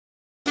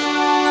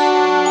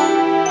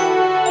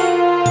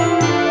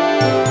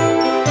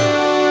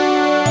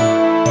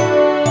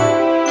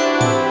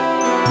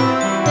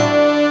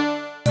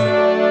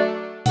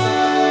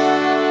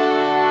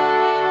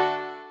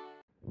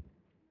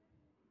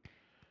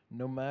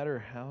No matter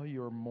how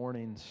your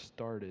morning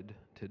started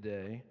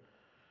today,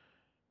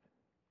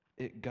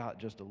 it got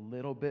just a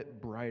little bit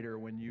brighter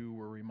when you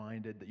were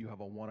reminded that you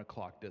have a 1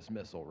 o'clock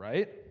dismissal,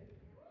 right?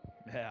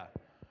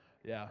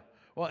 Yeah.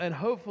 Well, and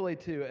hopefully,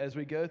 too, as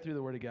we go through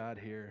the Word of God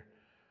here,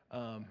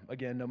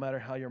 again, no matter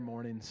how your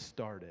morning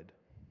started,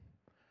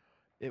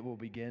 it will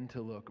begin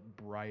to look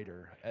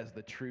brighter as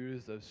the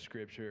truths of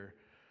Scripture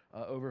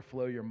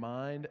overflow your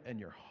mind and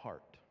your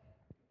heart.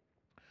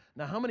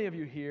 Now, how many of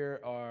you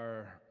here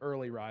are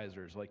early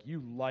risers? Like,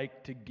 you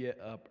like to get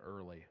up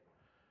early?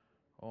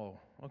 Oh,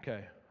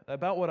 okay.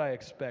 About what I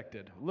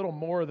expected. A little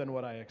more than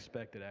what I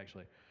expected,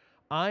 actually.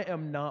 I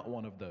am not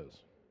one of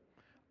those.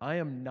 I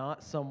am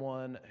not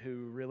someone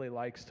who really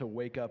likes to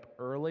wake up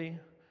early,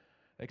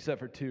 except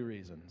for two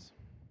reasons.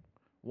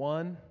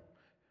 One,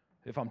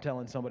 if I'm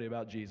telling somebody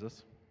about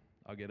Jesus,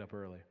 I'll get up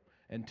early.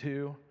 And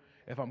two,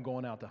 if I'm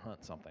going out to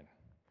hunt something.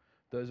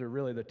 Those are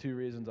really the two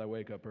reasons I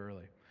wake up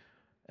early.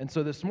 And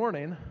so this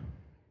morning,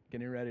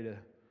 getting ready to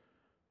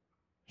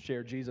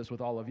share Jesus with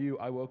all of you,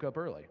 I woke up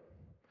early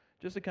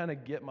just to kind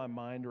of get my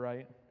mind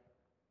right,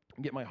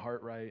 get my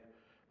heart right,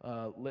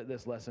 let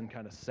this lesson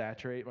kind of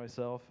saturate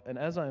myself. And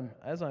as I'm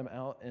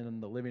out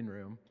in the living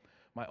room,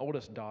 my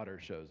oldest daughter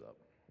shows up.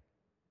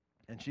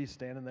 And she's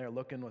standing there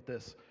looking with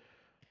this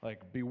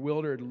like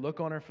bewildered look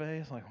on her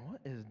face, like,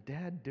 what is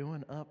Dad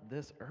doing up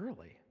this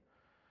early?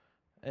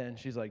 And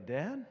she's like,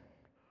 Dad,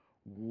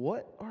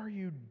 what are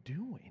you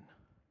doing?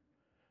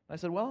 I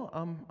said, well,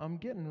 I'm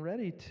getting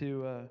ready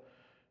to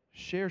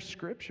share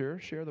Scripture,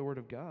 share the Word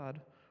of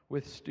God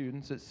with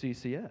students at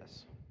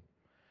CCS.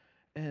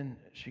 And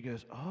she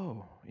goes,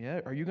 oh, yeah,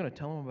 are you going to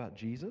tell them about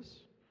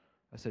Jesus?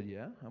 I said,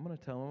 yeah, I'm going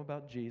to tell them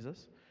about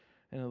Jesus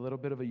in a little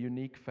bit of a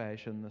unique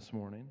fashion this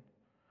morning.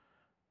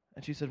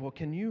 And she said, well,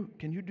 can you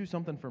do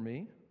something for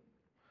me?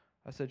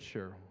 I said,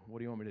 sure. What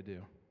do you want me to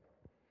do?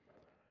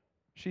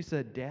 She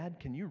said,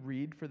 Dad, can you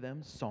read for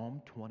them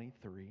Psalm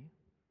 23?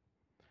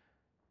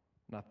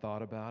 And I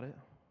thought about it.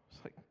 It's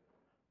like,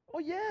 oh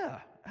yeah,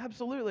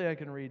 absolutely I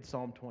can read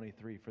Psalm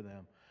 23 for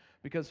them.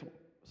 Because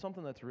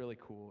something that's really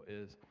cool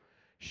is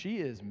she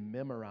is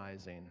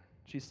memorizing.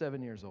 She's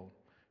 7 years old.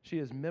 She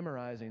is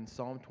memorizing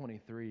Psalm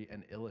 23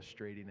 and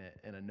illustrating it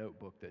in a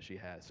notebook that she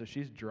has. So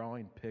she's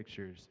drawing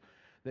pictures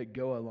that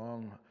go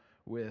along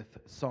with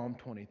Psalm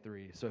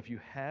 23. So if you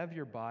have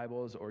your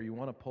Bibles or you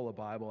want to pull a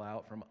Bible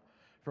out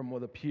from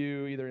the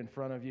pew either in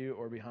front of you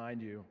or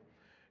behind you,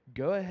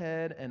 go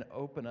ahead and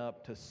open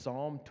up to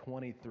Psalm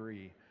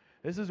 23.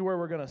 This is where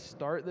we're going to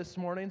start this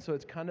morning, so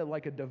it's kind of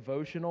like a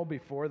devotional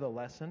before the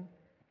lesson,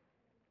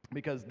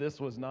 because this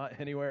was not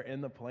anywhere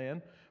in the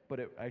plan, but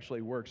it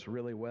actually works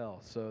really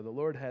well. So the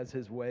Lord has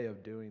His way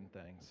of doing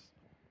things.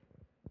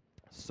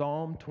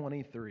 Psalm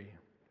 23.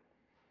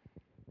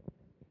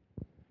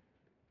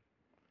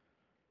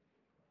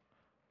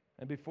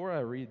 And before I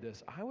read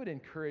this, I would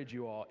encourage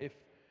you all,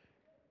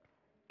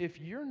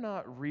 if you're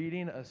not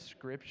reading a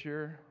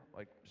scripture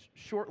like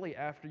shortly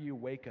after you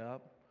wake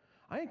up,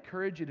 I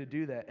encourage you to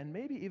do that and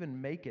maybe even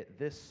make it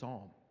this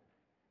psalm.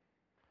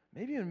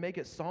 Maybe even make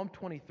it Psalm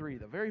 23,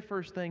 the very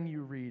first thing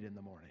you read in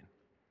the morning.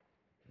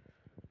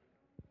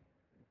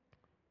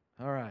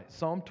 All right,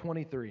 Psalm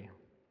 23.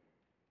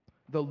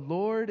 The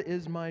Lord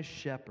is my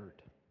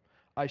shepherd,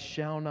 I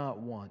shall not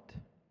want.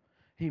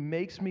 He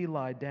makes me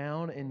lie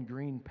down in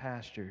green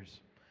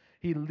pastures.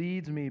 He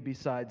leads me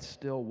beside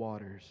still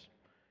waters.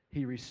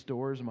 He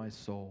restores my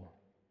soul.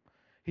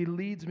 He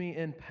leads me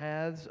in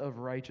paths of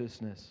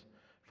righteousness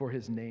for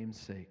His name's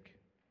sake.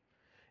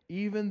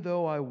 Even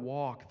though I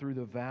walk through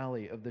the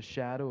valley of the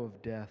shadow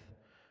of death,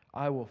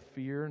 I will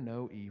fear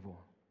no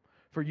evil.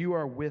 For you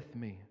are with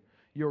me.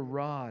 Your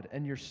rod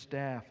and your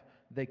staff,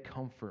 they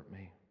comfort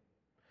me.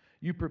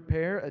 You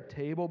prepare a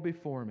table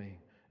before me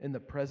in the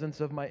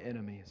presence of my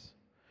enemies.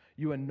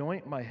 You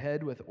anoint my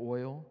head with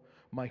oil.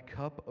 My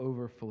cup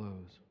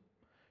overflows.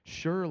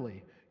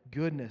 Surely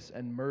goodness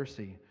and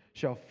mercy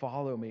shall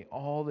follow me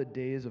all the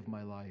days of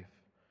my life,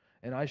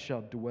 and I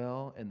shall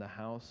dwell in the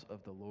house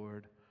of the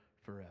Lord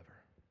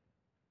forever.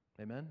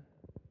 Amen?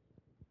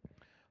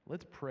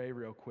 Let's pray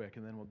real quick,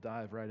 and then we'll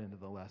dive right into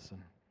the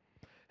lesson.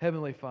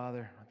 Heavenly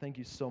Father, thank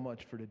you so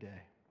much for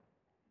today.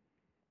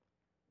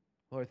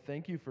 Lord,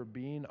 thank you for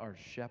being our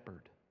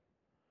shepherd.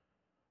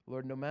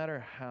 Lord, no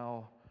matter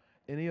how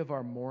any of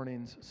our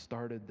mornings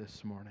started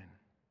this morning,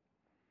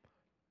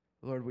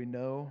 Lord, we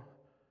know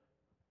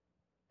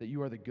that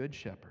you are the good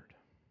shepherd,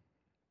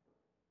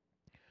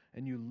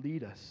 and you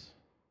lead us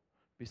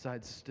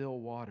beside still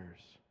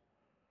waters.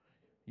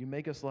 You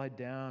make us lie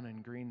down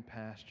in green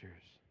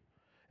pastures.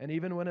 And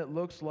even when it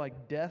looks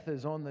like death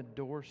is on the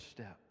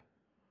doorstep,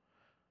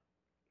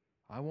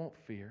 I won't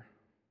fear.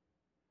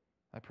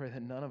 I pray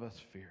that none of us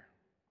fear,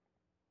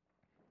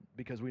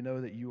 because we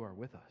know that you are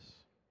with us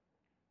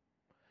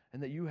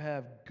and that you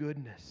have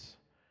goodness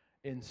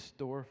in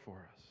store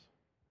for us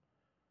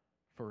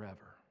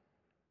forever.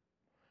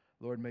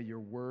 Lord, may your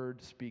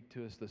word speak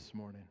to us this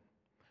morning.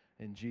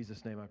 In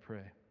Jesus' name I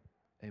pray.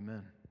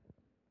 Amen.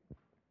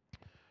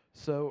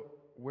 So,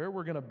 where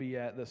we're going to be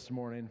at this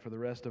morning for the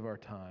rest of our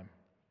time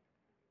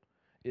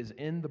is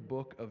in the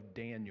book of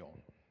Daniel.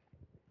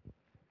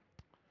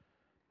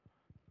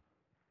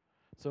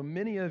 So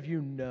many of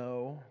you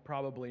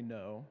probably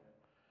know,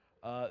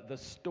 the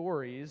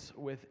stories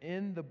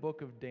within the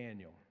book of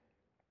Daniel,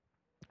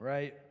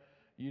 right?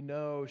 You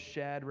know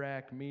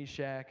Shadrach,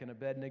 Meshach, and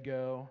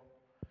Abednego.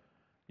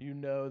 You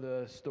know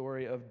the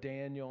story of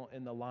Daniel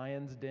in the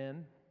lion's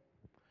den.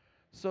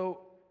 So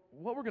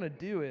what we're going to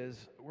do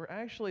is we're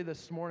actually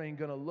this morning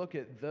going to look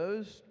at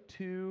those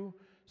two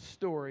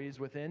stories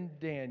within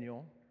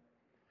Daniel,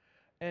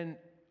 and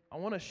I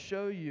want to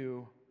show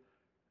you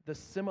the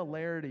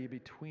similarity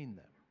between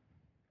them.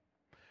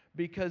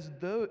 Because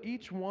though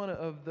each one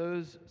of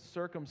those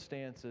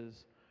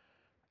circumstances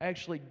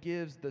actually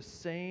gives the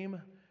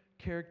same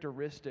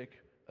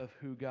characteristic of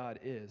who God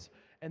is,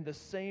 and the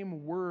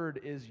same word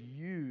is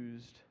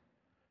used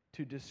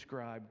to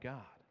describe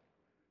God.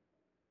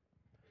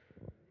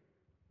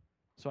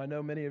 So I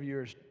know many of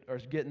you are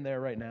getting there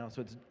right now.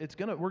 So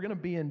we're gonna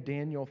be in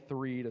Daniel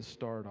 3 to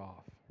start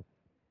off.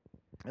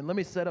 And let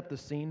me set up the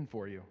scene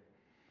for you.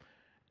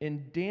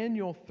 In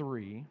Daniel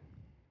 3,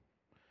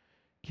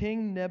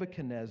 King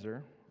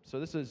Nebuchadnezzar,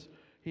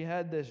 he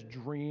had this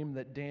dream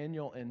that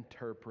Daniel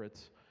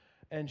interprets.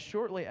 And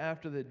shortly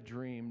after the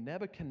dream,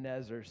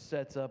 Nebuchadnezzar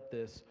sets up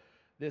this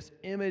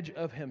image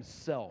of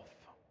himself,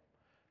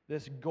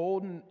 this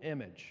golden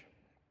image,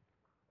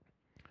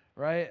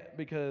 right?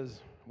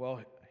 Because, well,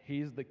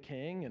 he's the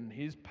king and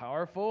he's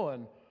powerful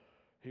and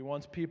he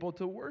wants people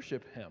to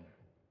worship him.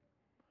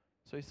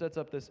 So he sets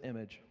up this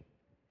image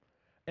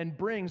and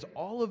brings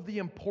all of the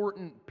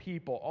important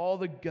people, all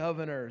the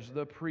governors,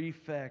 the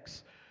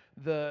prefects,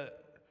 the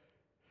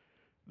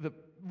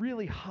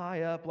really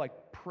high up, like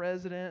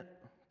president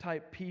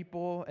type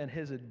people and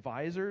his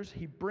advisors.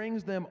 He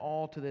brings them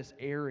all to this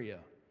area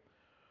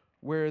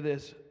where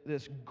this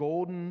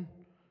golden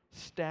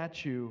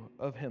statue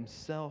of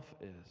himself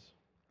is.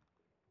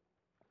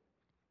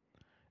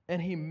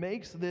 And he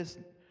makes this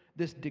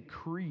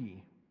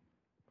decree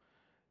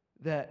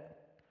that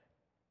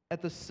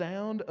at the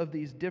sound of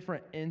these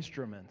different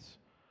instruments,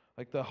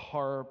 like the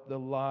harp, the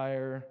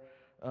lyre,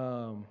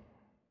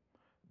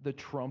 the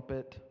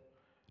trumpet,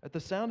 at the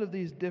sound of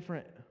these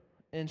different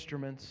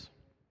instruments,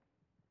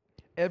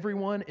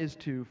 everyone is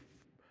to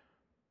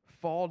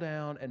fall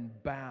down and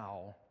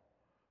bow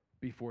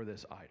before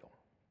this idol.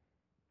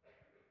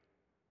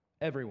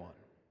 Everyone.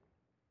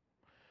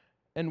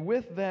 And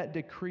with that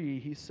decree,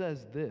 he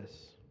says this: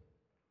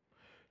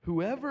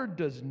 whoever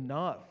does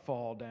not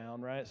fall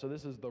down, right? So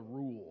this is the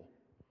rule.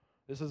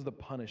 This is the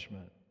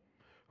punishment.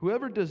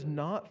 Whoever does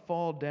not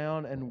fall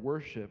down and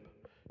worship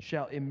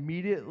shall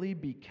immediately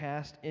be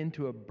cast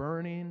into a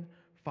burning,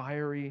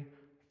 fiery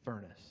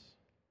furnace.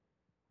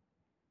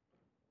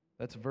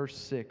 That's verse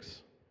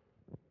 6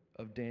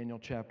 of Daniel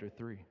chapter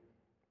 3.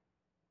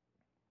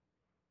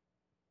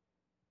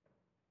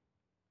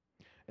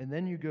 And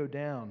then you go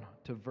down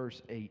to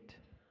verse 8.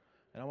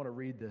 And I want to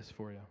read this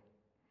for you.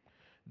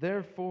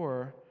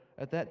 Therefore,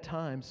 at that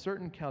time,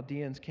 certain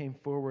Chaldeans came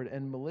forward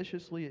and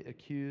maliciously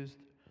accused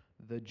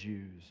the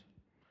Jews.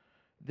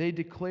 They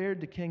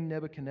declared to King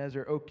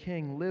Nebuchadnezzar, O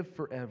king, live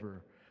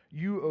forever.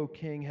 You, O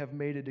king, have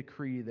made a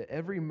decree that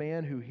every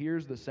man who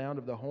hears the sound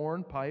of the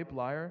horn, pipe,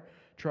 lyre,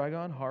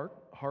 trigon,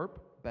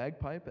 harp,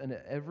 bagpipe, and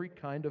every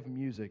kind of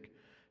music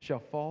shall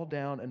fall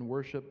down and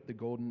worship the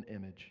golden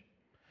image.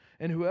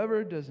 And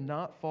whoever does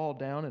not fall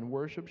down and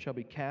worship shall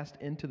be cast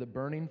into the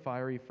burning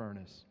fiery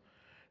furnace.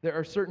 There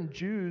are certain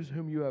Jews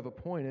whom you have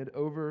appointed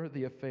over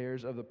the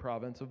affairs of the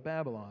province of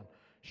Babylon,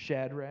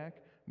 Shadrach,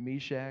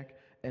 Meshach,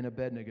 and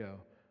Abednego.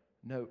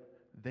 Note,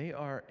 they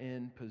are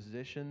in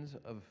positions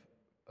of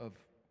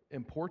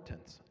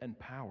importance and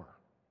power.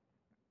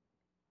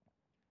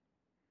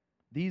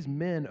 These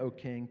men, O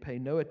king, pay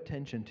no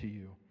attention to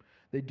you.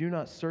 They do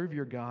not serve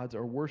your gods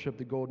or worship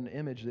the golden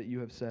image that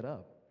you have set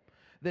up.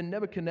 Then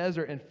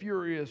Nebuchadnezzar, in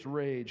furious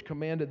rage,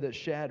 commanded that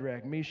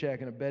Shadrach,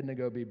 Meshach, and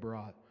Abednego be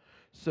brought.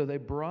 So they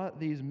brought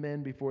these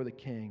men before the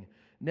king.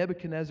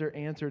 Nebuchadnezzar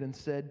answered and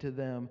said to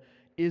them,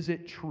 Is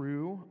it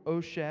true,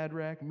 O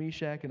Shadrach,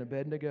 Meshach, and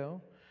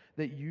Abednego,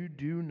 that you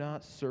do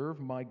not serve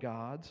my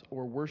gods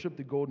or worship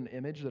the golden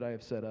image that I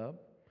have set up?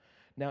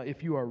 Now,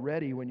 if you are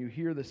ready when you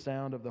hear the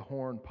sound of the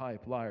horn,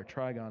 pipe, lyre,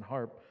 trigon,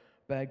 harp,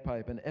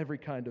 bagpipe, and every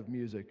kind of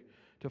music,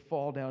 to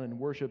fall down and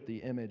worship the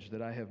image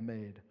that I have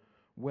made,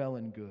 well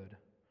and good.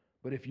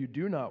 But if you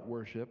do not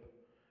worship,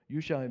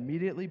 you shall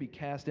immediately be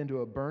cast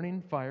into a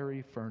burning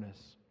fiery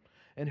furnace.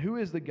 And who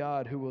is the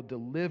God who will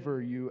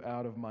deliver you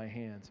out of my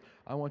hands?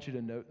 I want you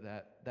to note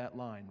that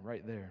line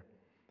right there.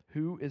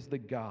 Who is the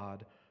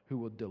God who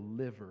will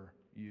deliver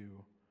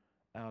you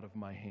out of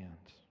my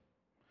hands?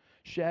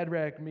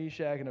 Shadrach,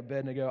 Meshach, and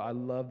Abednego, I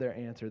love their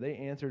answer. They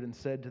answered and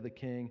said to the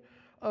king,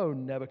 O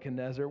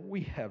Nebuchadnezzar,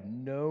 we have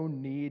no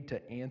need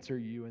to answer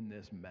you in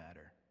this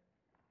matter.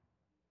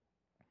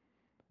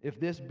 If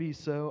this be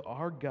so,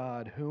 our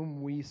God,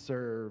 whom we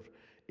serve,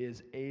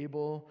 is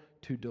able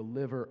to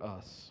deliver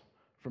us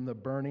from the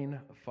burning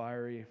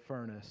fiery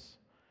furnace,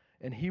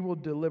 and he will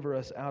deliver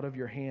us out of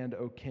your hand,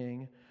 O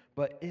king.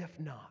 But if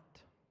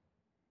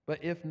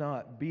But if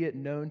not, be it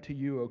known to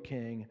you, O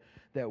king,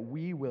 that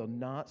we will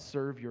not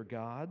serve your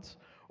gods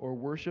or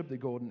worship the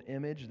golden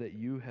image that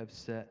you have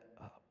set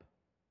up.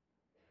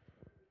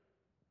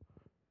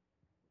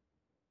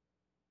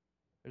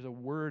 There's a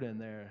word in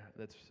there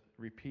that's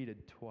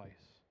repeated twice.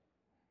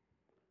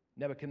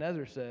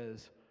 Nebuchadnezzar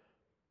says,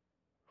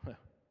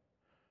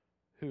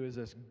 who is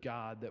this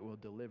God that will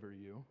deliver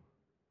you?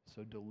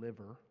 So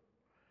deliver.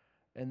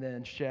 And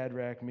then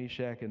Shadrach,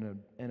 Meshach, and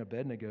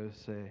Abednego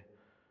say,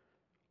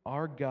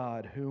 our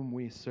God whom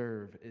we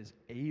serve is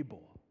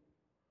able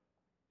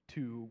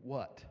to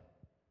what?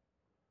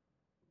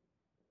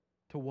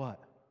 To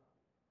what?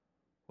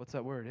 What's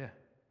that word? Yeah.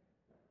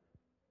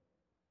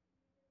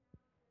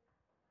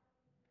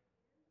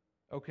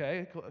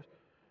 Okay.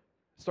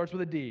 Starts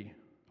with a D.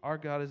 Our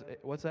God is,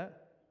 what's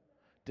that?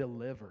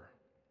 Deliver.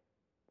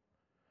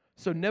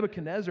 So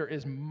Nebuchadnezzar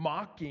is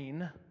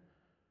mocking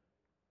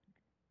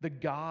the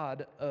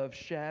God of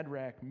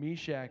Shadrach,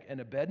 Meshach, and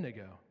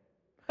Abednego.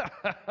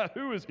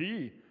 Who is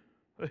he?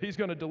 He's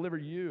going to deliver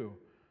you.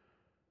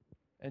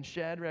 And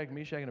Shadrach,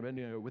 Meshach, and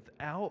Abednego,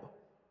 without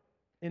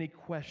any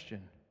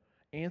question,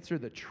 answer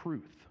the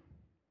truth.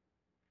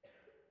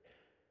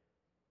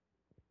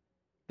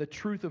 The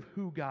truth of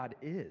who God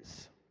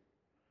is.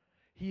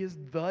 He is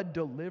the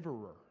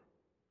deliverer.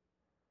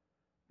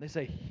 They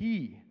say,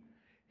 He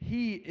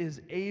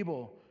is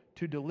able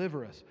to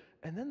deliver us.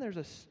 And then there's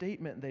a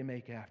statement they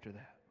make after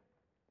that.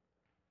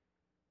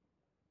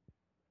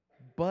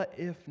 But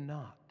if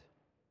not.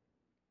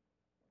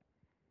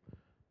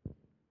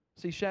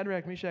 See,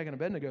 Shadrach, Meshach, and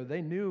Abednego,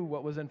 they knew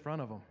what was in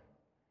front of them.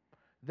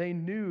 They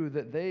knew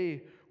that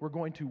they were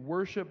going to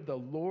worship the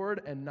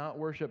Lord and not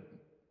worship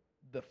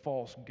the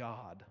false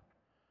god,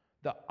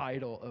 the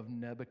idol of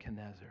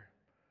Nebuchadnezzar.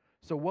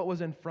 So what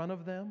was in front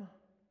of them?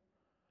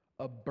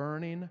 A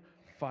burning,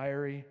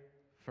 fiery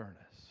furnace.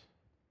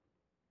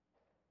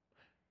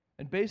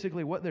 And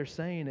basically what they're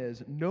saying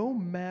is, no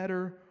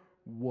matter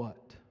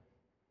what,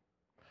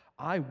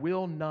 I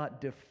will not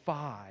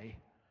defy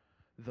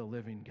the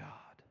living God.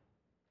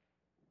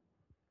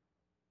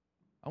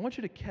 I want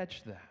you to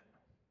catch that.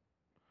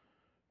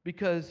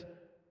 Because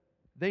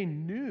they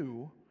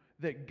knew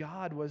that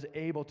God was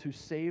able to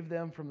save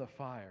them from the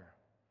fire.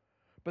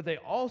 But they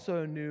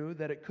also knew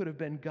that it could have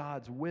been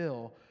God's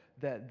will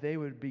that they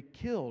would be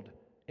killed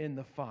in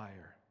the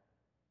fire.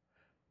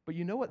 But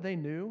you know what they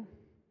knew?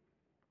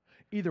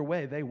 Either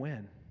way, they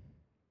win.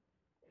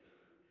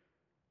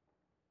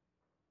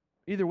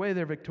 Either way,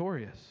 they're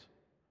victorious.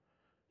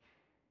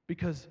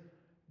 Because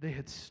they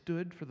had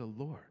stood for the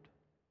Lord.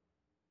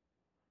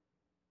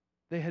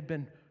 They had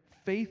been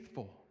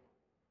faithful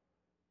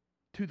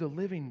to the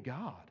living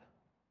God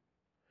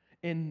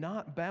in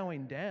not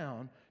bowing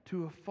down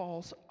to a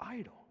false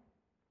idol.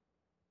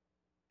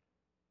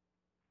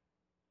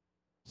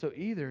 So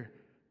either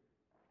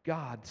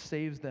God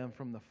saves them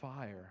from the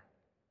fire,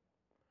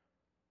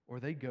 or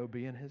they go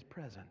be in His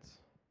presence.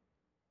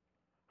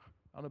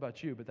 I don't know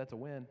about you, but that's a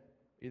win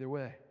either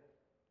way.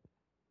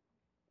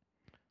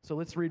 So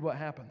let's read what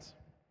happens.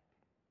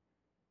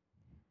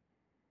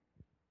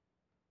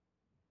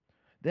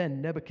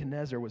 Then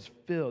Nebuchadnezzar was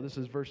filled, this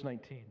is verse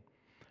 19.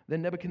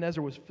 Then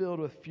Nebuchadnezzar was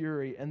filled with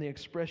fury, and the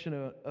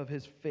expression of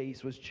his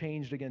face was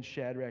changed against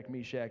Shadrach,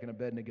 Meshach, and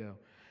Abednego.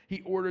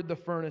 He ordered the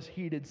furnace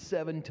heated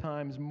 7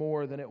 times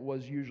more than it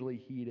was usually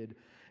heated.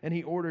 And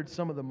he ordered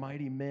some of the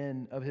mighty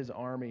men of his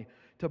army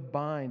to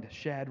bind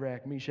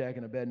Shadrach, Meshach,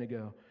 and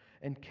Abednego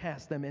and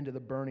cast them into the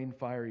burning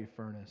fiery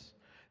furnace.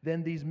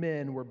 Then these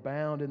men were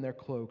bound in their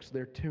cloaks,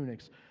 their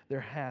tunics,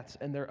 their hats,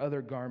 and their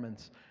other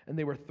garments, and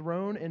they were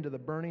thrown into the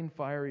burning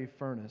fiery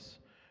furnace.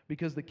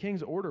 Because the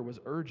king's order was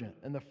urgent,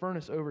 and the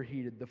furnace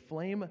overheated, the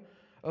flame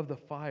of the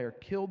fire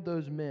killed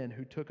those men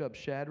who took up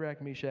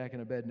Shadrach, Meshach,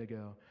 and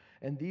Abednego.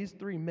 And these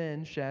 3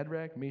 men,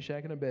 Shadrach,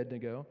 Meshach, and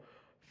Abednego,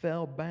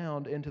 fell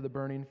bound into the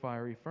burning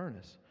fiery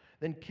furnace.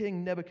 Then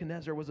King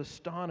Nebuchadnezzar was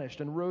astonished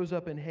and rose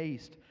up in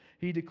haste.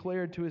 He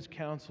declared to his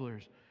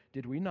counselors,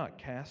 "Did we not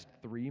cast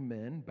 3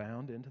 men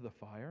bound into the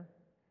fire?"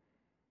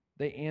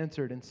 They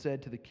answered and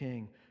said to the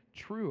king,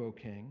 "True, O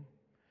king."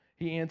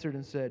 He answered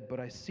and said, "But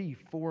I see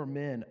 4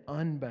 men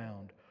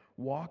unbound,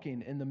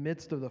 walking in the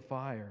midst of the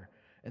fire,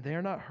 and they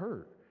are not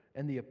hurt,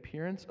 and the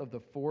appearance of the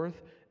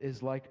 4th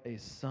is like a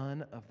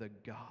son of the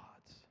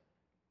gods."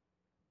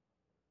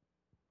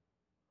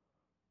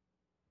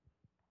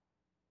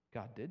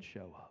 God did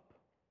show up.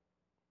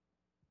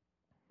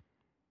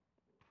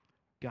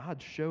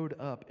 God showed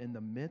up in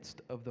the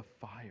midst of the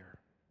fire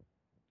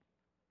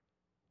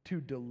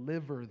to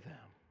deliver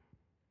them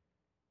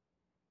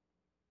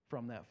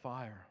from that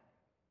fire.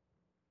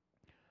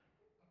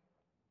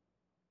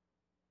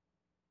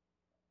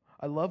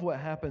 I love what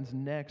happens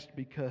next,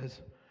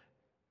 because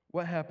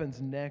what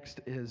happens next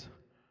is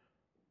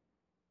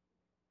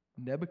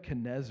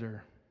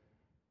Nebuchadnezzar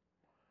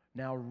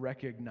now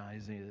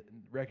recognizes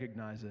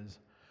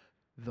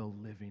the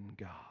living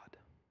God.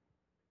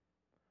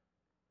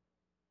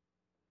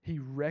 He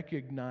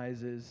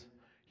recognizes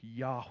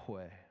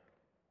Yahweh.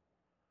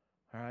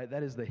 All right,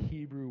 that is the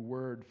Hebrew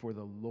word for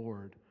the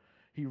Lord.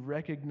 He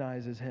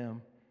recognizes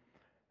him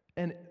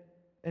and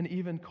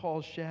even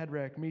calls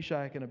Shadrach,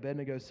 Meshach, and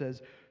Abednego,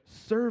 says,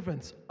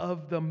 servants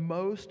of the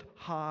Most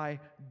High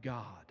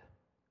God.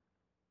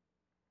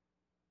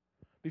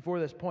 Before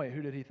this point,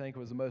 who did he think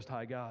was the Most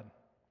High God?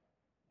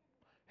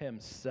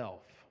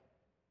 Himself,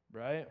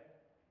 right?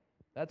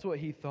 That's what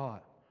he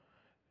thought.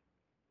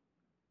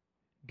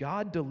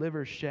 God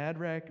delivers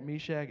Shadrach,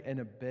 Meshach, and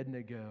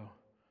Abednego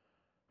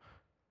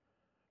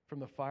from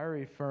the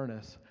fiery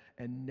furnace,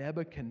 and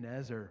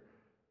Nebuchadnezzar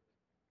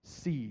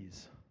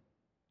sees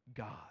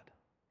God.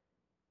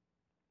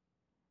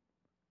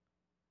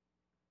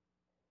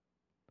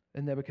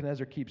 And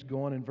Nebuchadnezzar keeps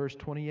going in verse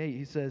 28.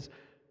 He says,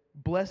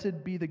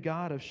 blessed be the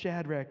God of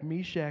Shadrach,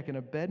 Meshach, and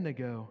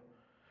Abednego,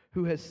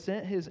 who has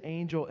sent his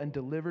angel and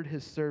delivered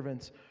his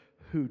servants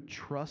who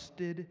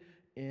trusted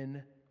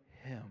in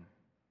him,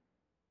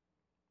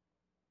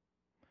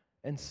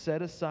 and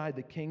set aside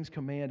the king's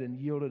command and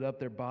yielded up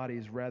their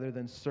bodies rather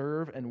than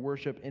serve and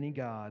worship any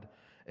god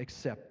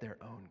except their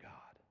own God.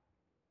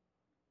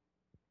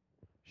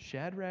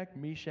 Shadrach,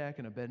 Meshach,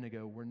 and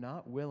Abednego were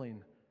not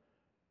willing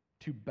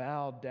to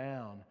bow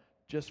down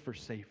just for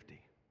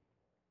safety,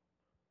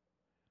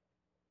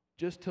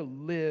 just to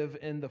live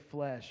in the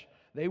flesh.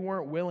 They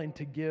weren't willing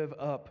to give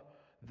up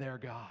their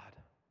God,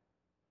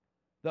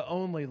 the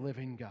only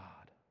living God.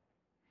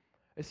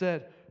 They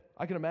said,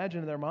 I can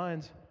imagine in their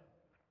minds,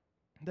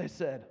 they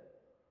said,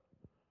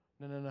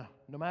 no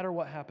matter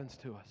what happens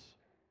to us,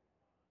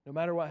 no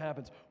matter what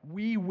happens,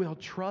 we will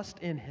trust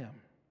in him.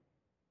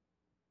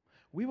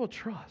 We will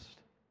trust.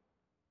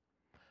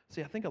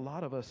 See, I think a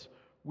lot of us,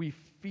 we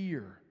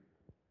fear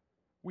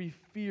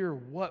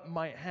what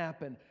might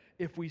happen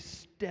if we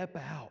step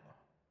out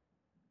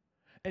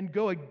and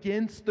go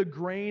against the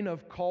grain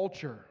of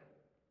culture.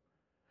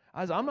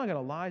 I'm not going to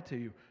lie to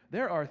you.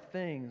 There are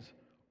things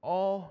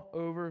all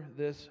over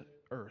this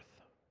earth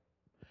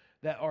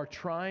that are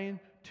trying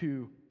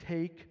to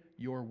take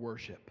your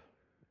worship.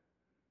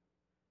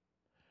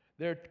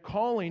 They're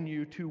calling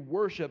you to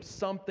worship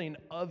something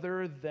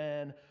other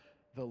than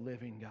the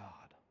living God.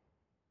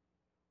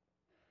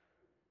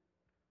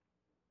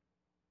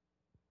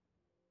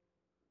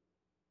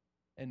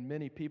 And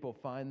many people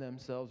find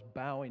themselves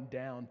bowing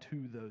down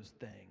to those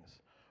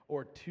things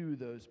or to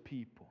those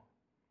people.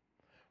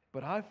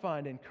 But I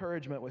find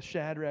encouragement with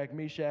Shadrach,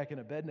 Meshach, and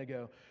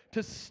Abednego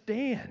to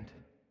stand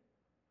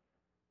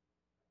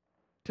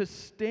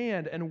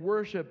and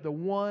worship the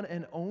one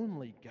and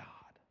only God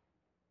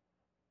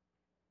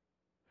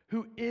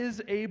who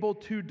is able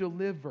to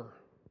deliver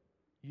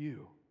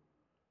you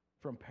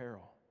from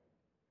peril.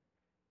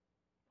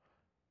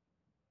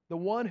 The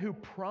one who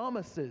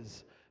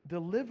promises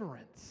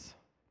deliverance.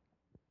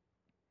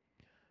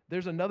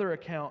 There's another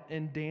account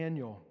in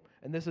Daniel,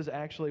 and this is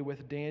actually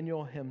with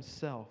Daniel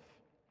himself.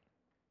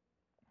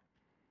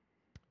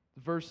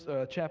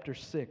 Chapter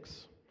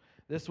 6.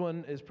 This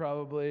one is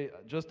probably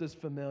just as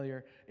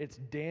familiar. It's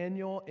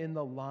Daniel in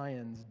the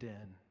lion's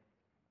den.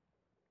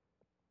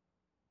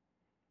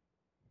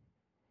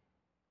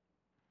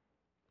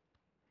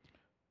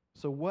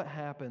 So what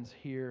happens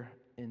here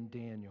in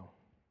Daniel,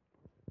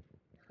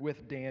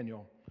 with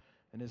Daniel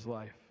and his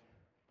life?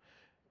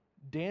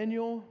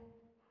 Daniel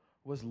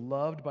was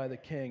loved by the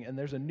king, and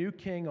there's a new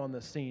king on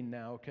the scene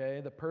now,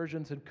 okay? The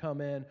Persians had come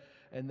in,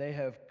 and they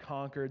have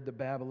conquered the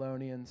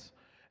Babylonians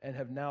and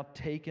have now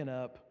taken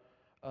up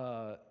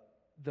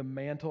the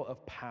mantle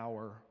of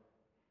power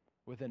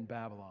within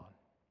Babylon.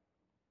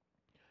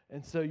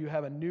 And so you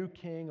have a new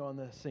king on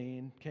the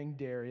scene, King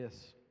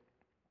Darius.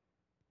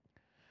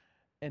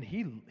 And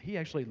he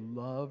actually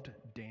loved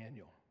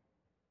Daniel.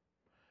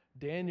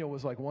 Daniel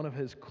was like one of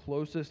his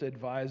closest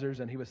advisors,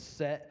 and he was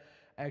set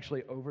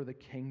actually over the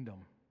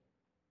kingdom.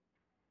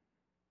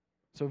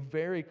 So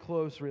very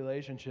close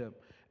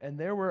relationship. And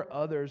there were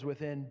others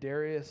within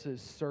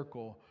Darius's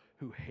circle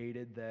who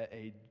hated that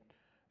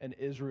an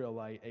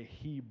Israelite, a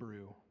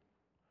Hebrew,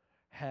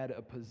 had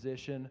a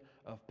position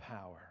of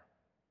power.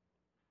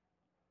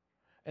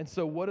 And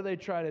so what do they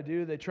try to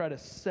do? They try to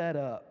set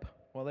up,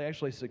 well, they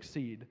actually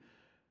succeed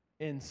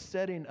in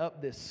setting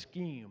up this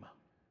scheme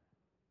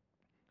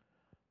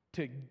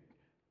to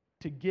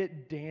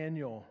get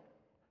Daniel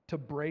to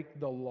break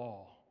the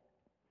law.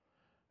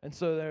 And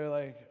so they're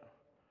like,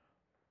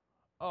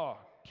 oh,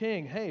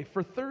 king, hey,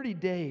 for 30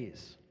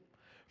 days,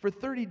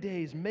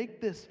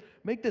 make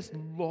this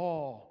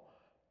law,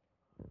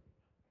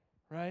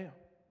 right?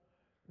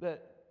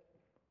 That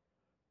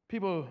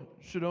people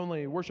should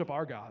only worship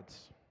our gods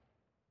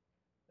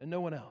and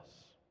no one else.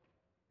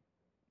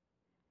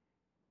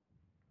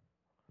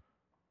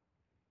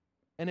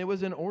 And it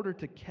was in order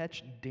to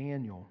catch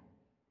Daniel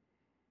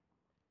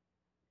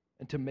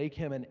and to make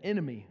him an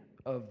enemy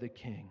of the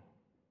king.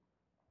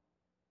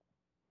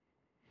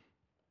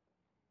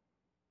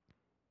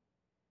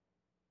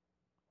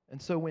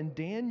 And so when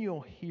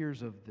Daniel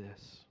hears of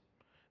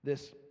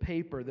this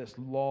paper, this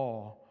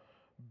law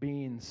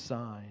being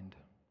signed,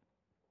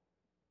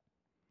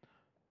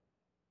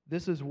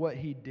 this is what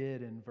he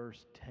did in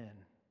verse 10.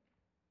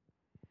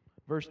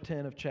 Verse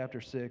 10 of chapter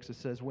 6, it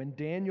says, when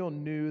Daniel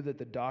knew that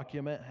the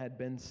document had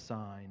been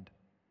signed.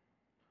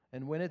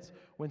 And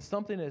when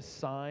something is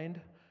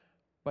signed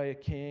by a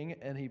king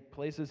and he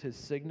places his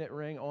signet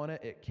ring on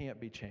it, it can't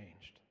be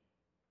changed.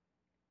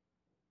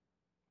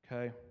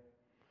 Okay?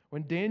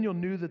 When Daniel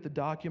knew that the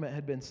document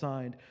had been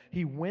signed,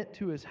 he went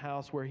to his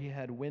house where he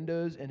had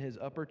windows in his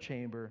upper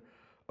chamber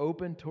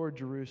open toward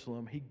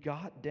Jerusalem. He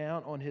got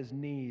down on his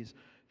knees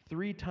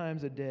 3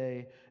 times a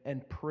day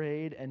and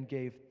prayed and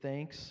gave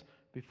thanks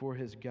before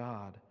his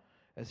God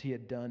as he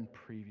had done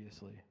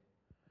previously.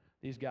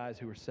 These guys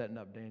who were setting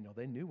up Daniel,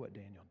 they knew what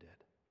Daniel did.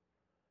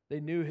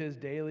 They knew his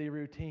daily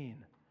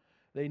routine.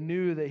 They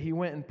knew that he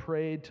went and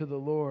prayed to the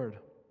Lord.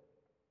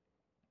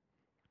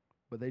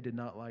 But they did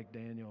not like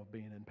Daniel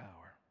being in power.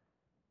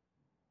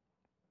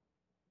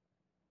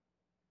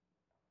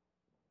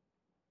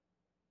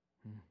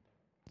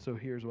 So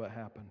here's what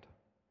happened.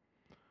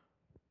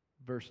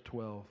 Verse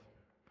 12.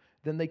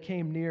 Then they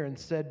came near and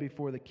said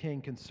before the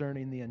king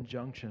concerning the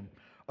injunction,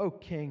 O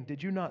king,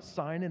 did you not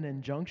sign an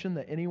injunction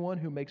that anyone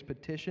who makes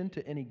petition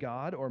to any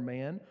god or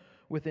man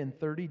within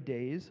 30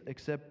 days,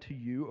 except to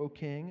you, O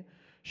king,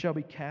 shall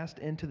be cast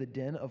into the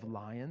den of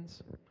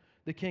lions?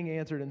 The king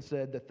answered and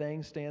said, the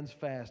thing stands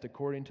fast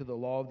according to the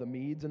law of the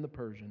Medes and the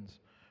Persians,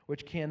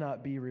 which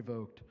cannot be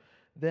revoked.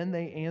 Then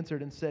they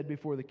answered and said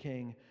before the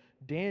king,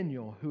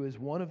 Daniel, who is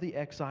one of the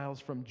exiles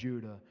from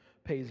Judah,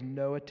 pays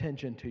no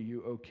attention to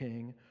you, O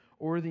king,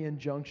 or the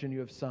injunction you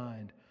have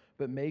signed,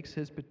 but makes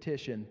his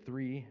petition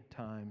 3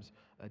 times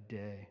a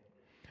day.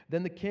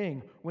 Then the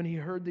king, when he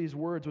heard these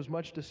words, was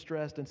much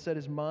distressed and set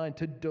his mind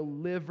to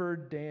deliver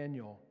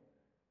Daniel.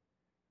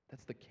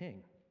 That's the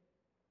king.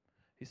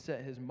 He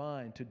set his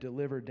mind to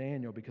deliver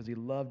Daniel because he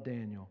loved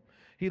Daniel.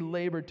 He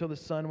labored till the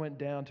sun went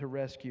down to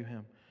rescue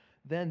him.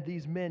 Then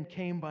these men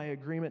came by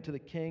agreement to the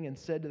king and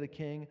said to the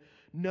king,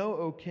 Know,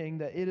 O king,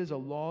 that it is a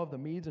law of the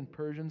Medes and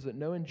Persians that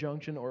no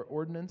injunction or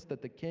ordinance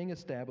that the king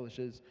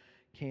establishes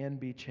can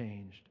be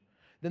changed.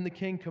 Then the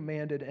king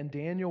commanded, and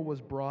Daniel was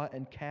brought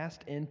and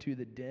cast into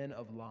the den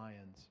of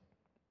lions.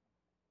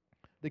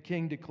 The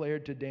king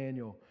declared to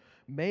Daniel,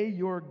 May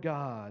your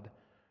God,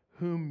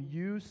 whom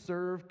you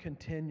serve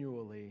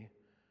continually,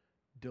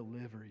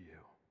 deliver you.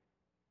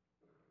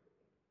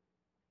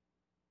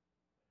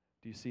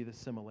 Do you see the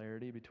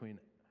similarity between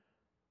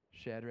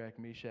Shadrach,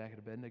 Meshach, and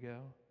Abednego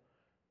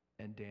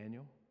and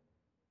Daniel?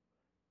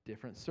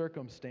 Different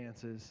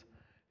circumstances,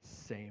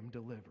 same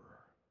deliverer.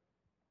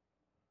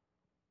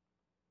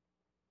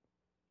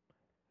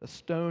 A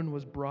stone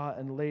was brought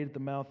and laid at the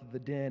mouth of the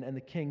den, and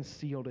the king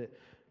sealed it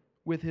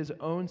with his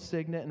own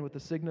signet and with the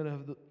signet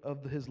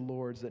of his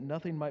lords, that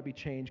nothing might be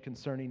changed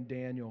concerning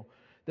Daniel.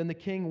 Then the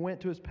king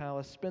went to his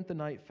palace, spent the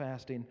night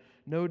fasting.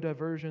 No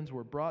diversions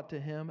were brought to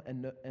him,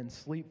 and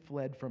sleep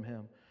fled from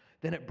him.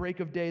 Then at break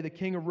of day the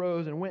king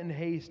arose and went in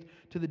haste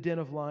to the den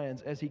of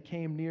lions. As he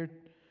came near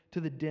to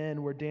the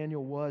den where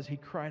Daniel was, he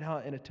cried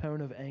out in a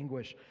tone of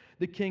anguish.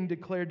 The king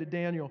declared to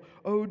Daniel,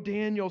 O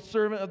Daniel,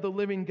 servant of the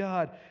living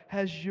God,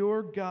 has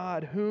your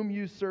God, whom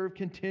you serve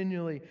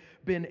continually,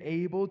 been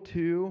able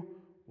to,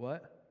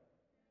 what?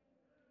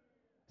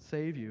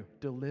 Save you,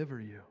 deliver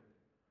you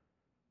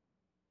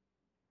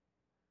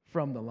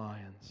from the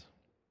lions.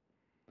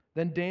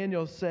 Then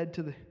Daniel said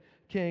to the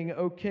king,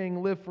 O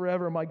king, live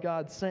forever. My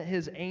God sent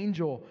his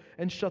angel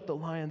and shut the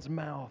lions'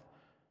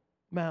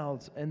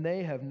 mouths, and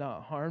they have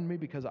not harmed me,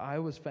 because I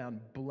was found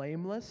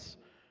blameless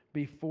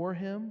before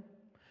him.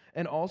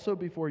 And also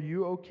before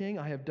you, O king,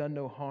 I have done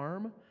no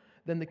harm.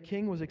 Then the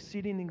king was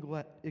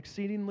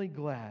exceedingly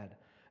glad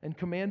and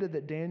commanded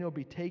that Daniel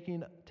be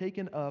taken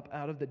up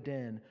out of the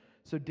den.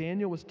 So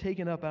Daniel was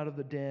taken up out of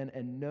the den,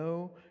 and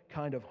no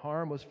kind of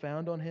harm was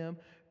found on him,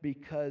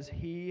 because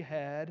he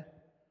had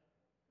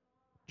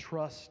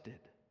trusted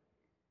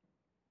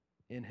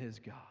in his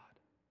God.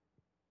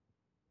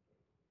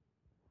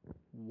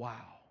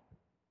 Wow.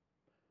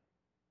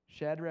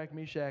 Shadrach,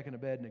 Meshach, and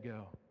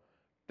Abednego,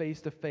 face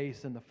to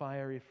face in the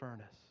fiery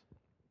furnace.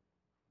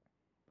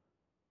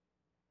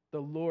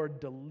 The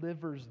Lord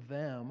delivers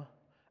them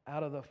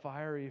out of the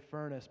fiery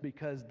furnace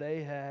because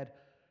they had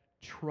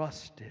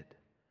trusted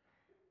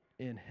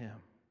in him.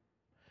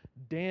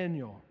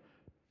 Daniel,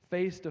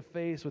 face to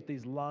face with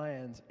these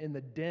lions in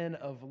the den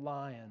of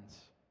lions,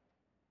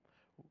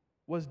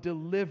 was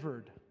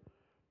delivered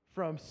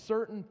from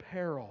certain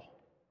peril,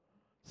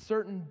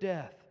 certain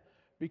death,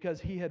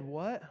 because he had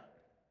what?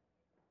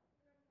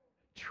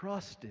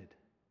 Trusted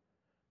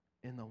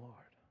in the Lord.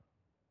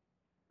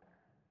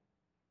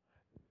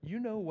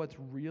 You know what's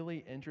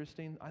really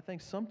interesting? I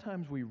think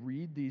sometimes we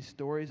read these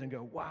stories and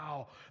go,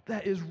 wow,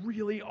 that is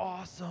really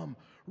awesome,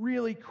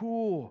 really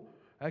cool.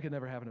 That could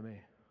never happen to me.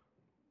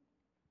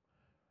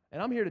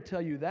 And I'm here to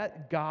tell you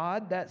that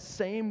God, that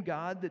same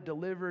God that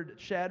delivered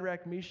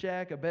Shadrach,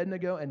 Meshach,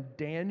 Abednego, and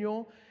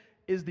Daniel,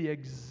 is the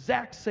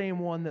exact same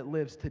one that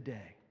lives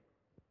today.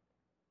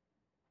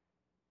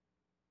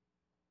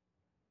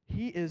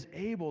 He is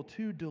able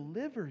to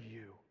deliver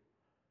you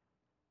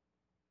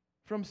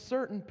from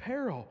certain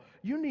peril.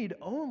 You need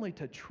only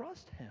to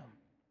trust him.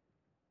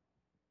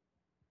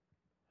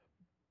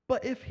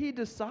 But if he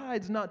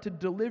decides not to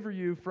deliver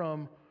you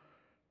from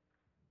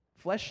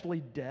fleshly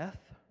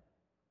death,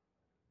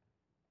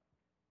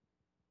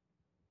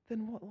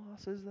 then what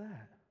loss is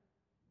that?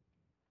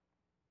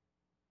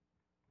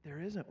 There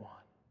isn't one.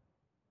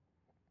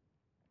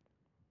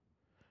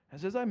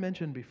 As I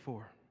mentioned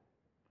before,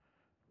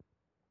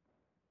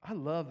 I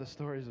love the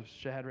stories of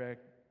Shadrach,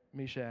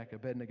 Meshach,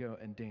 Abednego,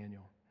 and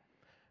Daniel.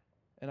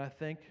 And I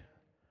think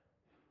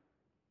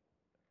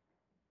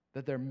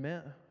that they're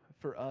meant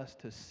for us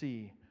to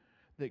see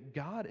that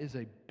God is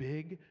a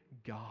big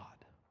God.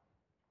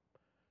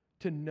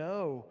 To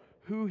know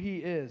who He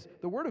is.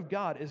 The Word of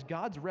God is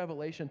God's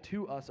revelation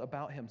to us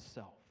about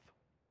Himself.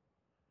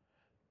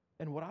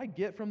 And what I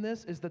get from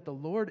this is that the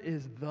Lord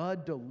is the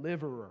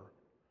deliverer.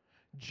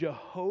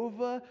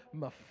 Jehovah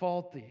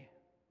Mephalti.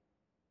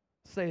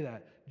 Say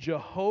that.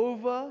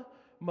 Jehovah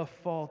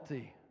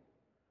Mephalti.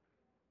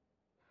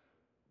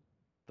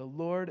 The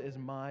Lord is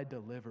my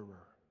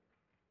deliverer.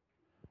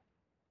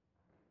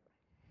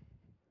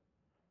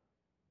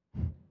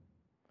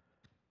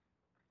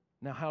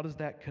 Now, how does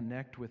that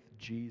connect with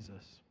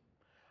Jesus?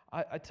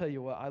 I tell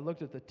you what, I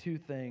looked at the two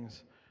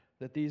things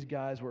that these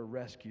guys were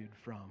rescued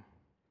from.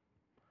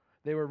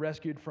 They were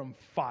rescued from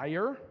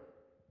fire,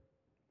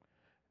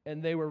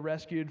 and they were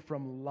rescued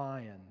from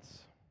lions.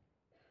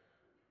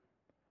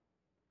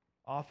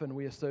 Often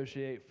we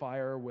associate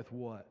fire with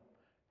what?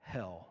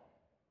 Hell.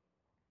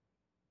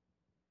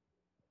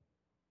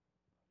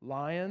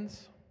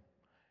 Lions,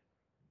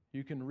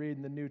 you can read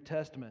in the New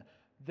Testament,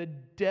 the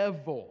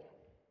devil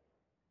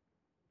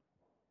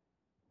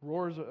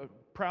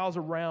prowls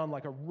around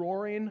like a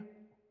roaring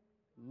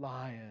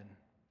lion,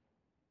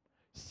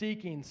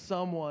 seeking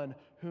someone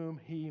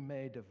whom he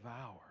may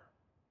devour.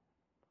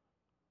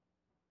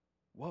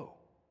 Whoa.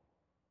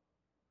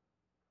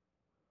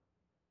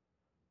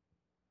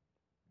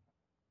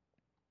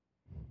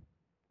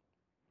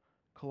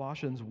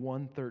 Colossians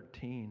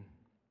 1:13.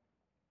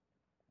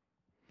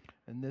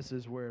 And this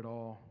is where it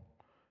all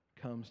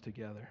comes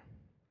together.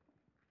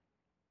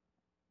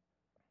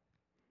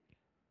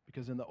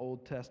 Because in the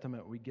Old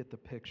Testament, we get the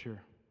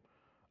picture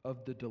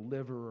of the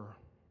deliverer.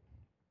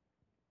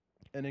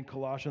 And in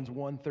Colossians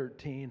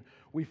 1:13,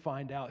 we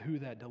find out who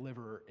that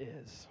deliverer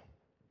is.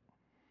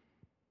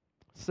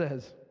 It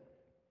says,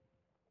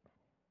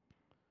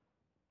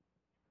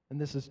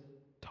 and this is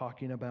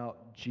talking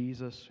about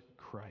Jesus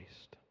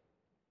Christ.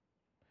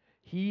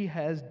 He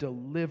has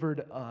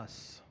delivered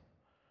us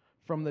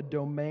from the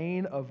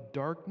domain of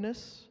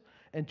darkness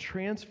and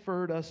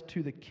transferred us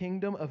to the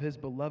kingdom of His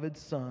beloved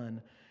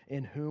Son,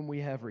 in whom we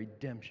have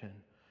redemption,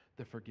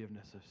 the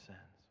forgiveness of sins.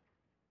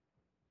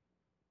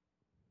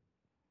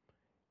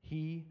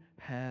 He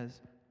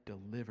has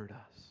delivered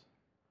us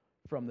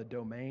from the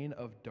domain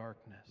of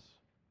darkness.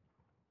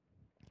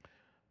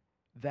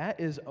 That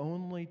is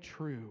only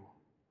true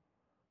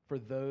for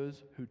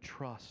those who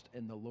trust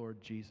in the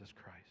Lord Jesus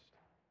Christ.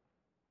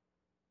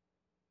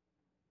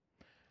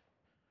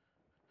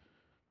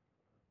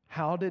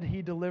 How did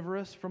He deliver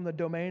us from the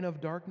domain of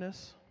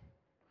darkness?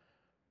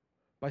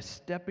 By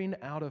stepping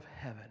out of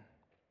heaven,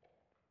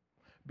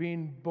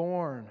 being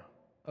born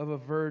of a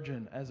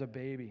virgin as a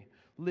baby,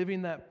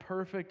 living that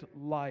perfect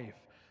life,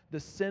 the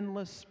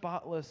sinless,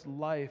 spotless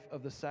life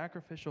of the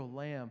sacrificial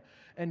lamb,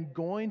 and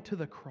going to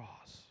the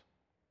cross,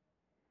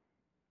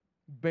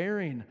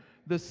 bearing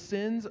the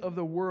sins of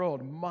the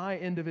world, my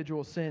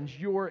individual sins,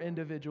 your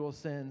individual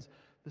sins,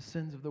 the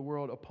sins of the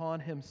world upon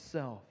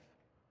Himself,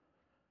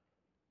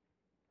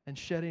 and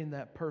shedding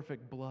that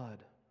perfect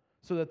blood,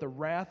 so that the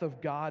wrath of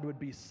God would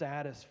be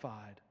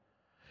satisfied.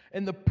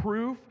 And the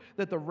proof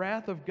that the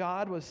wrath of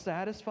God was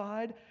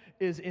satisfied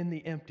is in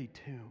the empty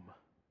tomb.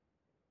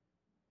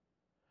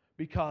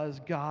 Because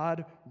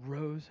God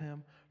rose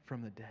Him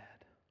from the dead.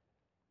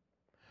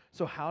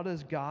 So how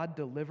does God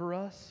deliver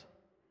us?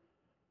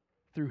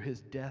 Through His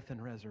death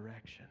and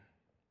resurrection.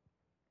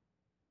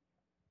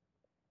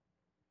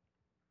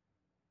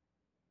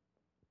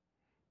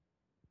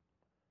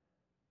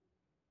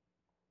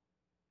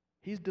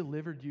 He's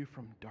delivered you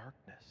from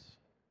darkness.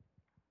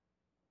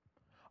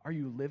 Are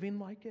you living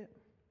like it?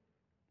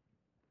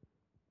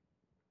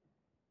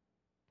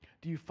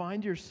 Do you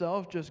find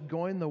yourself just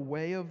going the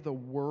way of the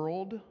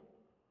world?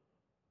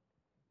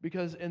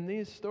 Because in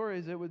these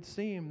stories, it would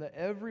seem that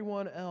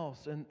everyone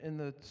else, in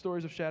the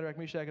stories of Shadrach,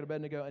 Meshach, and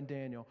Abednego, and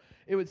Daniel,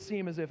 it would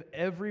seem as if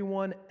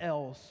everyone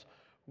else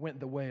went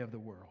the way of the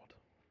world.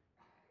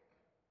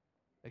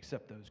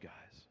 Except those guys.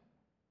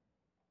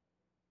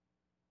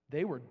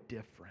 They were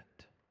different.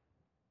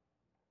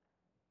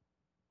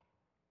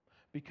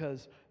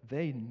 Because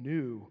they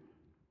knew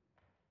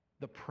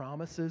the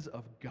promises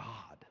of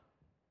God.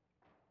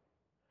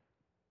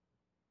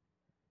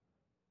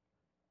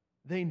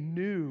 They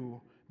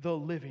knew the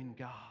living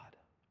God.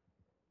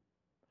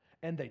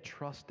 And they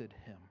trusted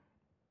Him.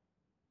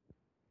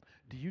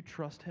 Do you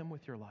trust Him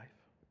with your life?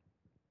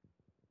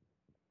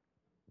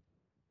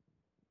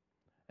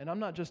 And I'm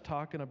not just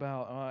talking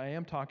about, I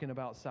am talking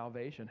about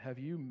salvation. Have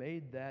you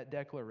made that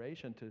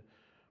declaration to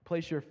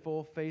place your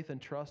full faith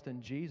and trust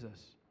in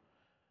Jesus?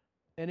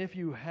 And if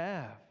you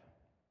have,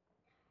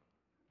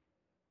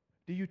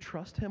 do you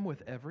trust Him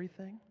with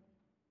everything?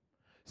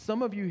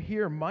 Some of you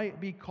here might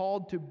be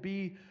called to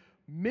be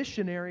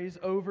missionaries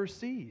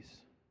overseas,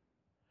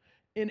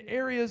 in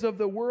areas of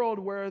the world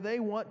where they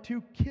want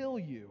to kill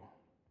you.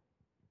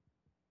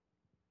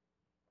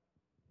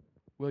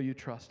 Will you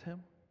trust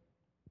Him?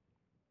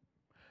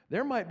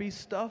 There might be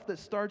stuff that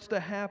starts to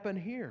happen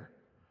here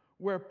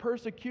where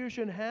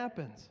persecution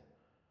happens.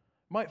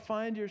 Might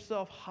find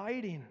yourself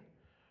hiding.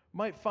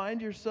 Might find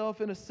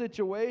yourself in a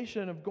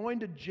situation of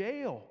going to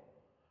jail.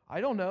 I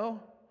don't know.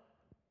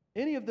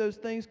 Any of those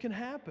things can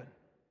happen.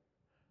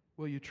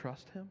 Will you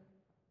trust Him?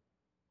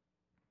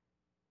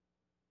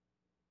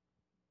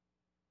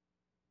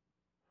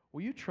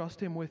 Will you trust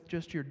Him with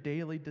just your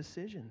daily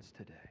decisions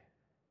today?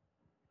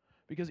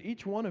 Because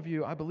each one of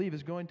you, I believe,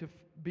 is going to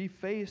be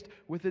faced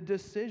with a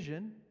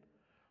decision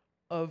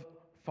of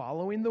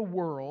following the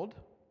world,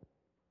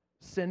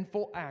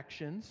 sinful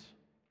actions,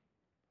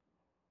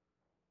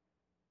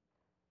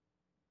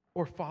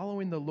 or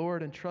following the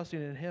Lord and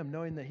trusting in Him,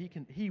 knowing that He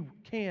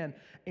can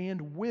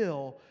and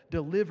will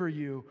deliver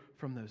you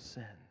from those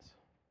sins.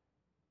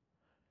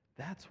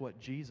 That's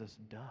what Jesus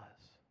does.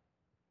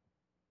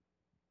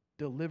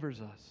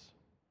 Delivers us.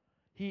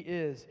 He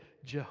is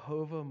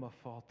Jehovah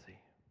Mephalti.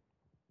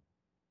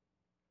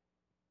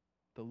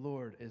 The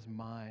Lord is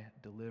my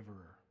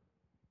deliverer.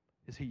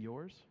 Is He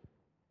yours?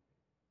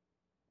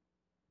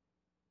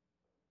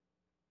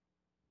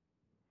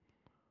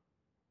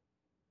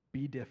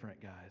 Be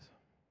different, guys.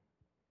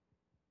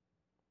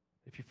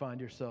 If you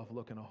find yourself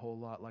looking a whole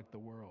lot like the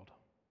world,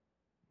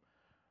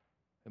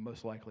 it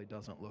most likely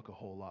doesn't look a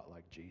whole lot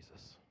like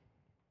Jesus.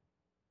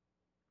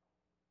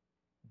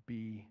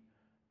 Be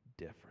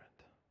different.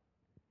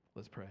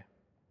 Let's pray.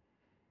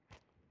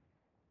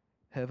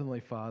 Heavenly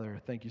Father,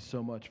 thank you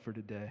so much for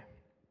today.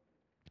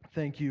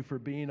 Thank you for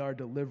being our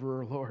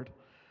deliverer, Lord,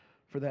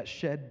 for that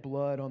shed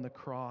blood on the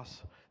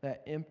cross,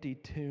 that empty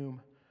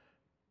tomb,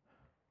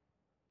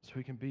 so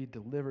we can be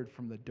delivered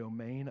from the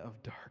domain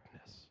of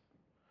darkness,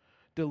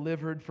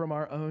 delivered from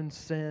our own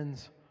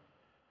sins.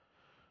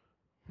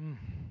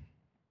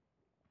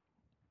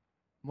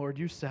 Lord,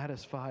 you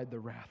satisfied the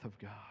wrath of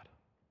God.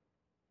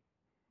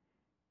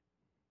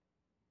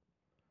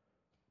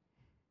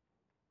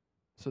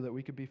 So that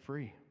we could be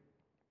free.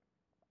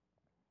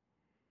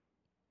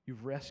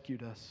 You've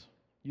rescued us.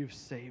 You've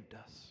saved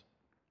us.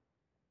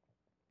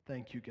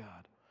 Thank you,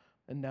 God.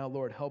 And now,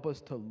 Lord, help us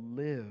to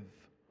live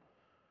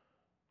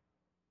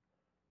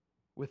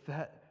with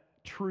that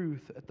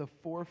truth at the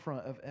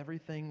forefront of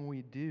everything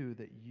we do,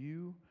 that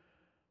you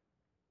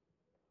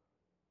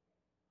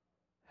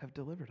have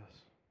delivered us.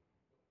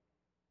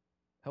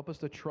 Help us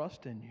to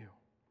trust in you.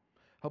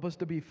 Help us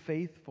to be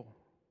faithful.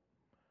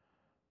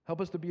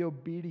 Help us to be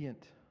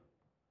obedient.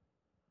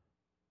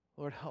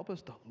 Lord, help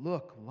us to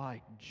look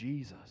like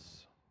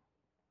Jesus.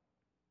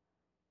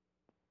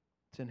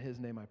 It's in His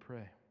name I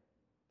pray.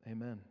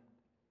 Amen.